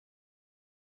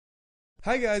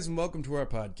Hi guys and welcome to our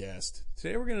podcast.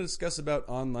 Today we're going to discuss about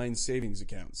online savings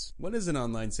accounts. What is an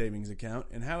online savings account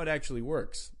and how it actually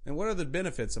works? And what are the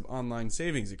benefits of online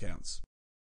savings accounts?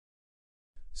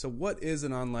 So what is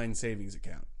an online savings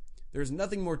account? There's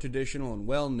nothing more traditional and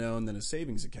well known than a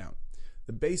savings account.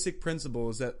 The basic principle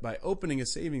is that by opening a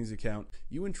savings account,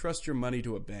 you entrust your money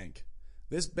to a bank.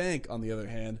 This bank, on the other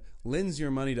hand, lends your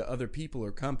money to other people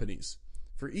or companies.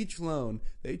 For each loan,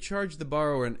 they charge the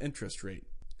borrower an interest rate.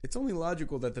 It's only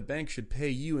logical that the bank should pay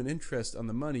you an interest on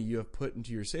the money you have put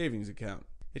into your savings account.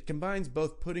 It combines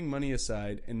both putting money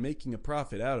aside and making a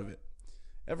profit out of it.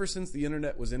 Ever since the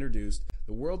internet was introduced,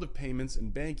 the world of payments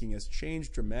and banking has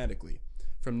changed dramatically.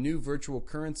 From new virtual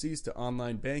currencies to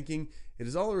online banking, it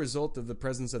is all a result of the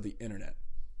presence of the internet.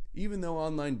 Even though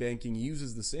online banking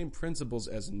uses the same principles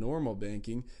as normal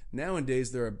banking,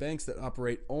 nowadays there are banks that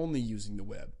operate only using the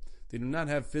web. They do not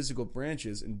have physical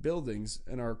branches in buildings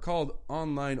and are called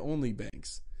online-only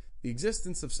banks. The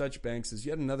existence of such banks is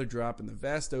yet another drop in the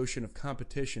vast ocean of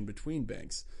competition between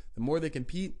banks. The more they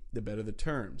compete, the better the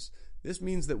terms. This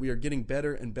means that we are getting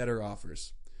better and better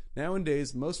offers.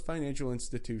 Nowadays, most financial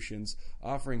institutions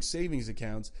offering savings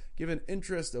accounts give an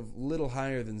interest of little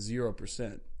higher than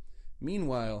 0%.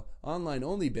 Meanwhile,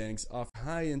 online-only banks offer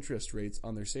high interest rates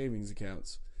on their savings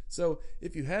accounts. So,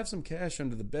 if you have some cash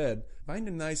under the bed, find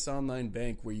a nice online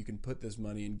bank where you can put this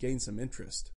money and gain some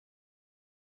interest.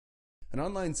 An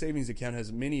online savings account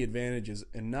has many advantages,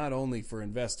 and not only for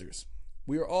investors.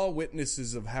 We are all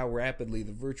witnesses of how rapidly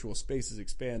the virtual space is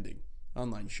expanding.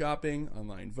 Online shopping,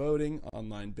 online voting,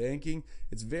 online banking,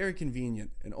 it's very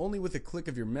convenient, and only with a click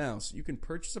of your mouse you can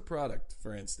purchase a product,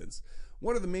 for instance.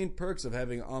 What are the main perks of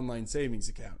having an online savings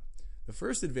account? The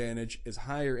first advantage is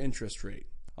higher interest rate.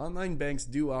 Online banks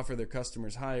do offer their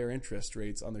customers higher interest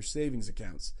rates on their savings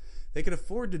accounts. They can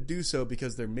afford to do so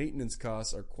because their maintenance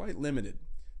costs are quite limited.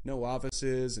 No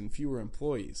offices and fewer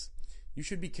employees. You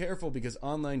should be careful because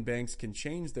online banks can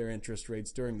change their interest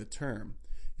rates during the term.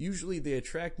 Usually they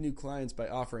attract new clients by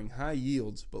offering high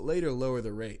yields but later lower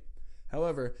the rate.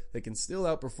 However, they can still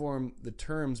outperform the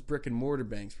terms brick and mortar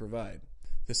banks provide.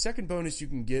 The second bonus you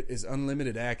can get is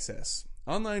unlimited access.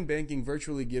 Online banking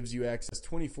virtually gives you access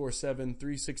 24/7,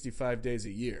 365 days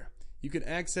a year. You can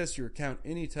access your account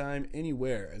anytime,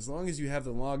 anywhere, as long as you have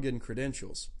the login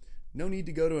credentials. No need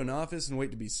to go to an office and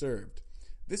wait to be served.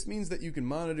 This means that you can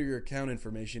monitor your account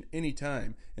information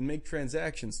anytime and make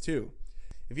transactions too.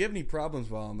 If you have any problems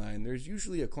while online, there's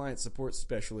usually a client support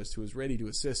specialist who is ready to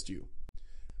assist you.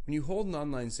 When you hold an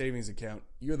online savings account,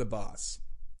 you're the boss.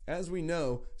 As we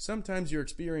know, sometimes your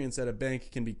experience at a bank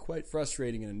can be quite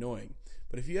frustrating and annoying.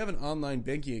 But if you have an online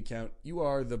banking account, you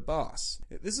are the boss.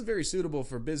 This is very suitable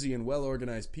for busy and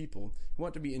well-organized people who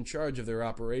want to be in charge of their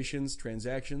operations,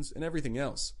 transactions, and everything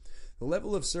else. The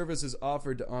level of services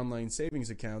offered to online savings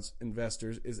accounts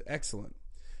investors is excellent.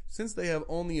 Since they have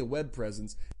only a web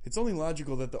presence, it's only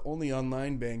logical that the only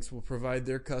online banks will provide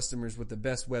their customers with the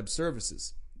best web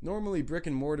services. Normally, brick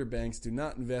and mortar banks do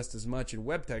not invest as much in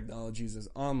web technologies as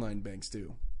online banks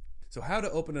do. So how to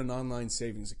open an online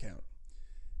savings account?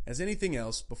 As anything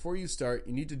else, before you start,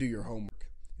 you need to do your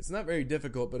homework. It's not very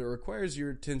difficult, but it requires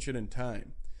your attention and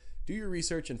time. Do your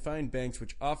research and find banks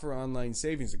which offer online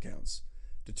savings accounts.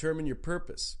 Determine your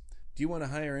purpose. Do you want a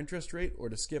higher interest rate or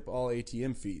to skip all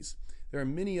ATM fees? There are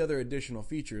many other additional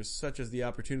features, such as the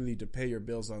opportunity to pay your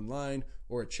bills online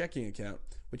or a checking account,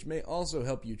 which may also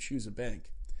help you choose a bank.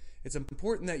 It's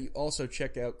important that you also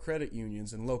check out credit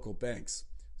unions and local banks.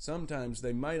 Sometimes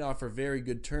they might offer very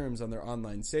good terms on their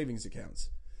online savings accounts.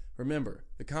 Remember,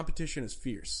 the competition is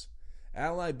fierce.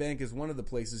 Ally Bank is one of the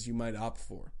places you might opt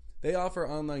for. They offer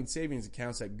online savings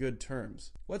accounts at good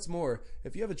terms. What's more,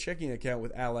 if you have a checking account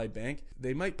with Ally Bank,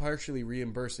 they might partially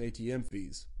reimburse ATM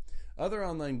fees. Other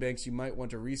online banks you might want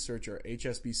to research are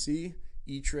HSBC,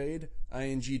 E-Trade,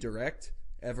 ING Direct,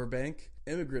 Everbank,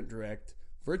 Immigrant Direct,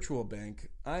 Virtual Bank,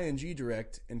 ING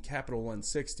Direct, and Capital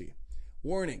 160.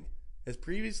 Warning: as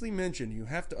previously mentioned, you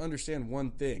have to understand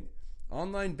one thing.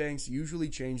 Online banks usually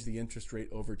change the interest rate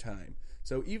over time.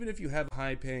 So even if you have a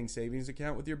high-paying savings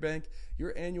account with your bank,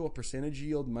 your annual percentage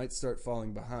yield might start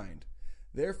falling behind.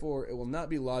 Therefore, it will not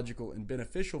be logical and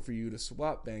beneficial for you to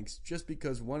swap banks just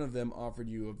because one of them offered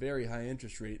you a very high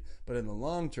interest rate, but in the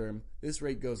long term, this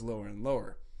rate goes lower and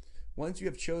lower. Once you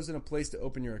have chosen a place to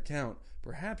open your account,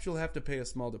 perhaps you'll have to pay a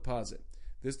small deposit.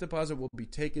 This deposit will be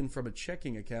taken from a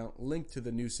checking account linked to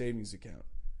the new savings account.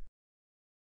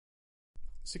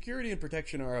 Security and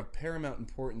protection are of paramount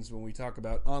importance when we talk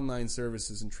about online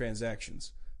services and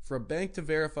transactions. For a bank to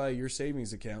verify your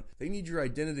savings account, they need your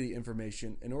identity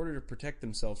information in order to protect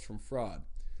themselves from fraud.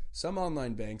 Some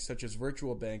online banks, such as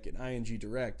Virtual Bank and ING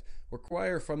Direct,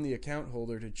 require from the account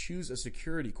holder to choose a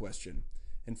security question.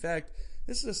 In fact,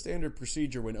 this is a standard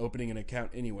procedure when opening an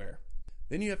account anywhere.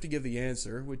 Then you have to give the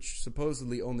answer, which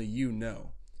supposedly only you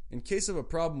know. In case of a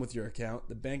problem with your account,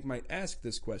 the bank might ask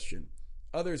this question.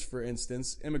 Others, for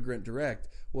instance, Immigrant Direct,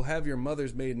 will have your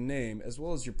mother's maiden name as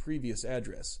well as your previous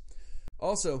address.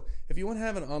 Also, if you want to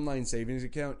have an online savings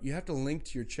account, you have to link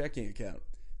to your checking account.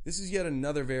 This is yet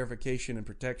another verification and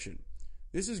protection.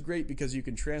 This is great because you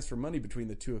can transfer money between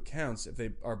the two accounts if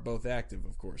they are both active,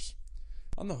 of course.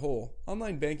 On the whole,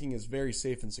 online banking is very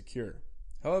safe and secure.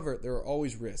 However, there are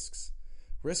always risks.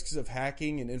 Risks of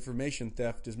hacking and information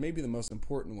theft is maybe the most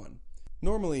important one.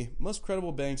 Normally, most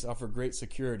credible banks offer great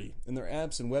security, and their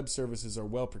apps and web services are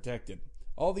well protected.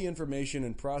 All the information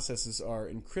and processes are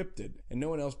encrypted, and no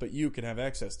one else but you can have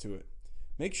access to it.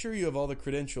 Make sure you have all the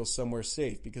credentials somewhere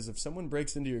safe, because if someone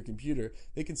breaks into your computer,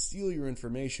 they can steal your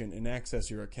information and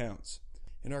access your accounts.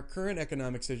 In our current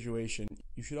economic situation,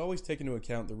 you should always take into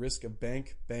account the risk of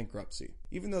bank bankruptcy.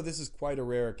 Even though this is quite a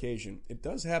rare occasion, it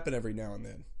does happen every now and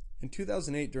then. In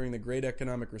 2008, during the Great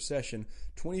Economic Recession,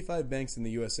 25 banks in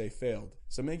the USA failed.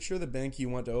 So make sure the bank you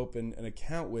want to open an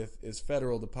account with is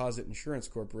Federal Deposit Insurance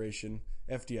Corporation,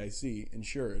 FDIC,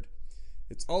 insured.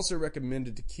 It's also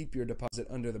recommended to keep your deposit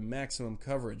under the maximum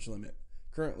coverage limit,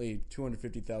 currently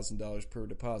 $250,000 per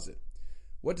deposit.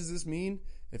 What does this mean?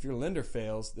 If your lender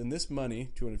fails, then this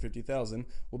money, $250,000,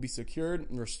 will be secured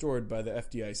and restored by the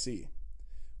FDIC.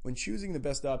 When choosing the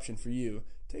best option for you,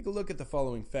 take a look at the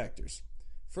following factors.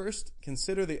 First,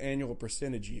 consider the annual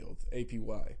percentage yield,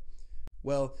 APY.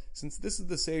 Well, since this is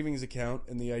the savings account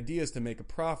and the idea is to make a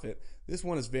profit, this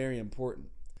one is very important.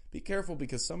 Be careful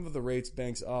because some of the rates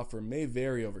banks offer may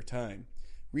vary over time.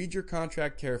 Read your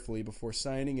contract carefully before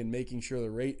signing and making sure the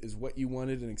rate is what you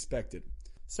wanted and expected.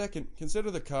 Second,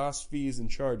 consider the costs, fees, and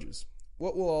charges.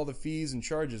 What will all the fees and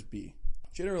charges be?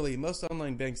 Generally, most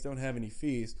online banks don't have any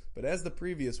fees, but as the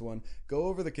previous one, go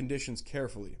over the conditions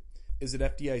carefully. Is it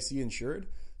FDIC insured?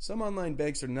 Some online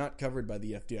banks are not covered by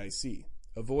the FDIC.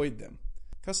 Avoid them.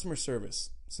 Customer service.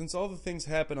 Since all the things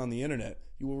happen on the internet,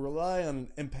 you will rely on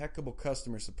an impeccable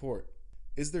customer support.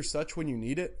 Is there such when you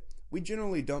need it? We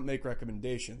generally don't make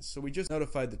recommendations, so we just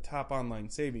notified the top online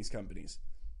savings companies.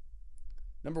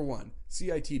 Number 1,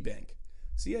 CIT Bank.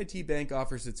 CIT Bank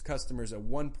offers its customers a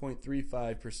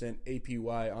 1.35%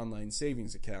 APY online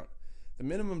savings account. The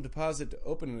minimum deposit to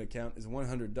open an account is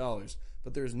 $100,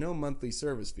 but there is no monthly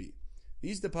service fee.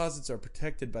 These deposits are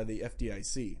protected by the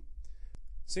FDIC.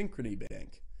 Synchrony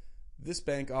Bank. This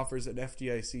bank offers an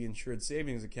FDIC-insured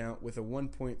savings account with a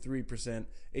 1.3%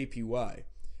 APY.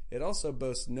 It also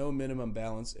boasts no minimum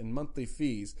balance and monthly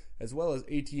fees, as well as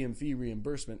ATM fee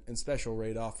reimbursement and special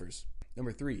rate offers.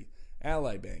 Number 3,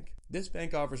 Ally Bank. This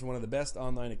bank offers one of the best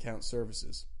online account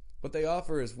services. What they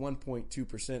offer is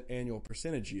 1.2% annual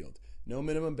percentage yield, no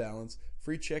minimum balance,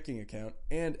 free checking account,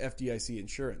 and FDIC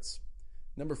insurance.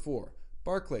 Number 4,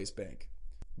 Barclays Bank.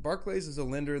 Barclays is a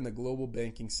lender in the global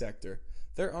banking sector.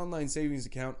 Their online savings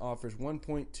account offers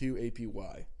 1.2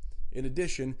 APY. In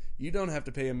addition, you don't have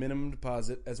to pay a minimum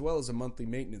deposit as well as a monthly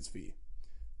maintenance fee.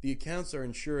 The accounts are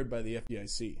insured by the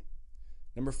FDIC.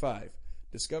 Number 5,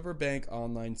 Discover Bank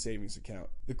Online Savings Account.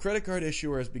 The credit card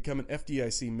issuer has become an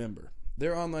FDIC member.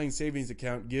 Their online savings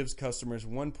account gives customers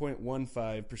 1.15%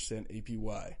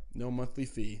 APY, no monthly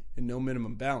fee, and no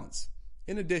minimum balance.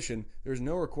 In addition, there is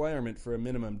no requirement for a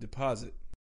minimum deposit.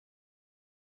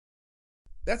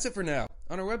 That's it for now.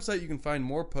 On our website you can find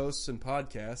more posts and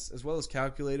podcasts, as well as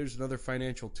calculators and other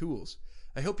financial tools.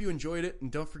 I hope you enjoyed it,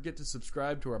 and don't forget to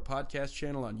subscribe to our podcast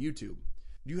channel on YouTube.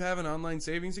 Do you have an online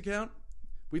savings account?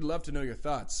 We'd love to know your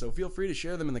thoughts, so feel free to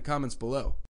share them in the comments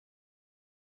below.